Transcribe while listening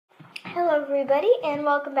Hello everybody and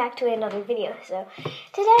welcome back to another video. So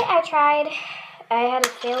today I had a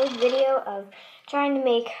failed video of trying to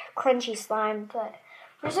make crunchy slime, but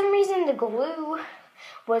for some reason the glue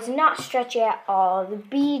was not stretchy at all. The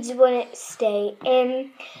beads wouldn't stay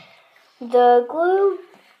in the glue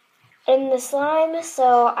in the slime,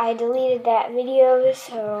 so I deleted that video.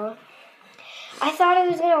 So I thought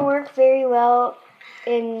it was going to work very well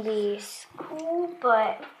in the school,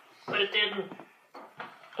 but it didn't.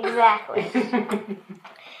 Exactly.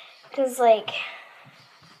 Because,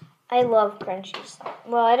 I love crunchy slime.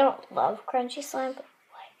 Well, I don't love crunchy slime,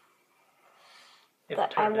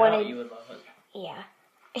 but I wanted... you would love it. Yeah.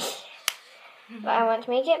 But I want to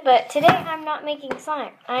make it. But today I'm not making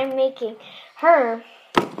slime. I'm making her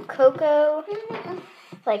cocoa,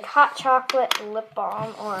 hot chocolate lip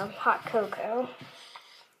balm or hot cocoa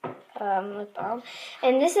lip balm.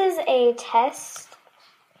 And this is a test.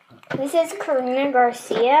 This is Karina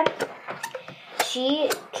Garcia. She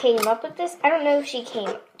came up with this. I don't know if she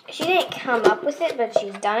didn't come up with it, but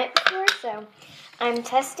she's done it before. So I'm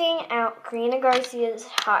testing out Karina Garcia's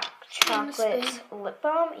hot chocolate lip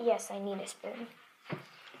balm. Yes, I need a spoon.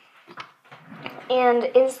 And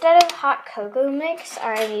instead of hot cocoa mix,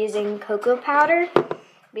 I'm using cocoa powder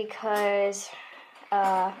because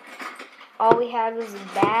all we had was the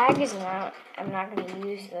bags, and I'm not going to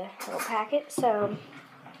use the little packet. So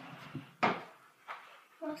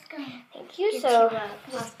thank you. So a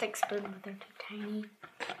plastic spoon, but they're too tiny.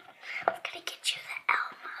 I'm gonna get you the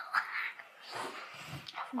Elmo.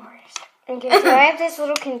 Of course. Okay, so I have this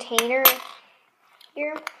little container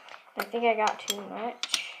here. I think I got too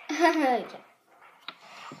much.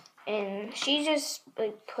 And she just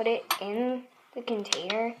put it in the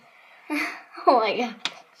container. Oh my god.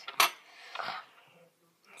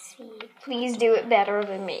 See, please do it better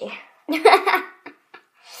than me.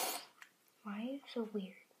 Why are you so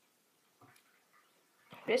weird?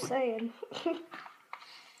 Just saying.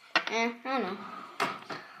 I don't know.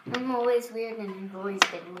 I'm always weird and I've always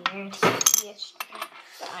been weird. Yes,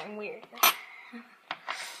 but I'm weird.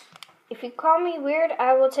 If you call me weird,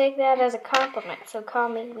 I will take that as a compliment. So call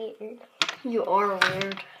me weird. You are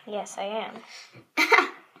weird. Yes, I am. I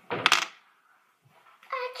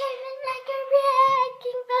came in like a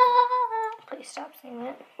wrecking ball. Please stop saying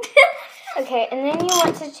that. Okay, and then you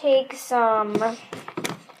want to take some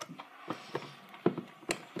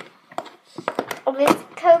of this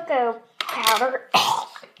cocoa powder.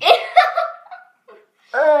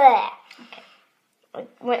 Ugh. Okay.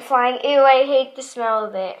 Went flying. Ew, I hate the smell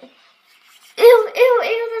of it. Ew,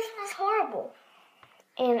 this smells horrible.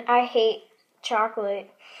 And I hate chocolate.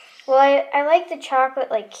 Well, I like the chocolate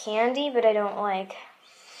like candy, but I don't like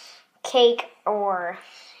cake or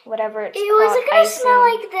whatever it's Ew, called. is it gonna smell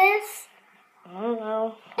like this? I don't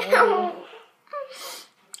know.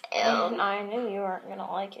 Ew. I knew you weren't going to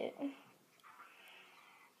like it.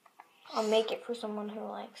 I'll make it for someone who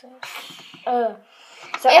likes it. So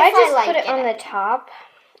I just put it on the top,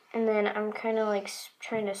 and then I'm kind of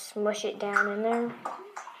trying to smush it down in there.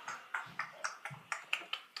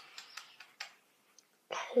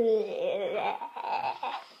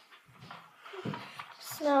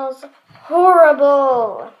 Smells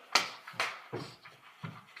horrible.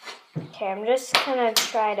 Okay, I'm just gonna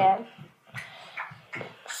try to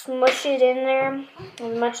smush it in there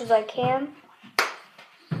as much as I can.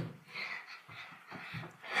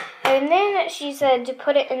 And then she said to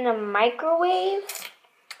put it in the microwave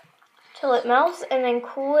till it melts and then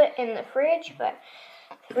cool it in the fridge, but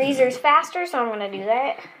the freezer's faster, so I'm gonna do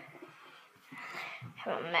that. I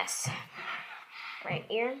have a mess right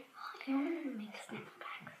here. I want to make snack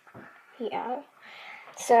bags. Yeah.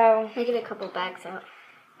 So Make it a couple bags out.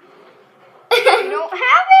 I don't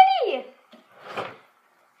have any.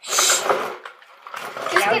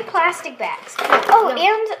 Just get plastic bags. Oh, No.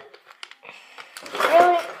 and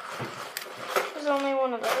really, there's only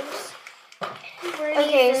one of those.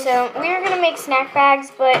 Okay, so we are gonna make snack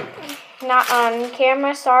bags, but not on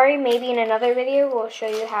camera. Sorry. Maybe in another video we'll show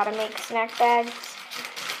you how to make snack bags.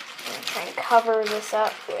 I'm gonna try and cover this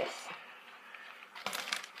up with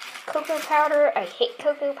cocoa powder. I hate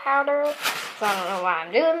cocoa powder, so I don't know why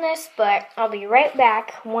I'm doing this, but I'll be right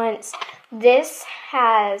back once this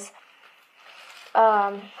has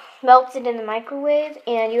melted in the microwave.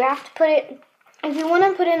 And you have to put it, if you want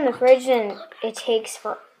to put it in the fridge, then it takes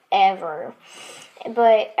forever.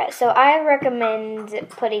 But so I recommend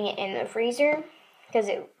putting it in the freezer because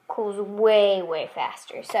it cools way, way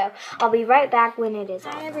faster. So I'll be right back when it is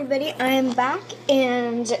on. Hi everybody, I am back,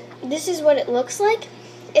 and this is what it looks like.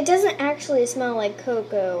 It doesn't actually smell like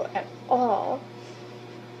cocoa at all.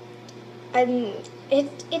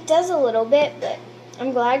 It does a little bit, but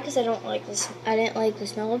I'm glad because I don't like this. I didn't like the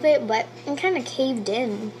smell of it, but I'm kind of caved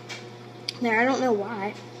in there. I don't know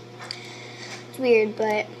why. It's weird,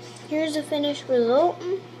 but here's the finished result.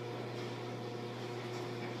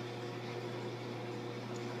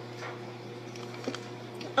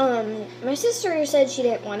 My sister said she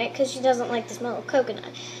didn't want it because she doesn't like the smell of coconut.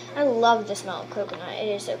 I love the smell of coconut. It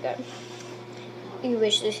is so good. You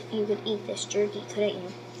wish you could eat this jerky, couldn't you?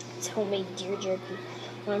 It's homemade deer jerky.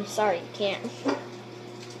 Well, I'm sorry, you can't.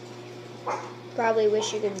 Probably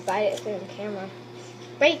wish you could buy it through the camera.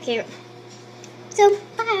 But you can't. So,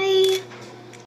 bye!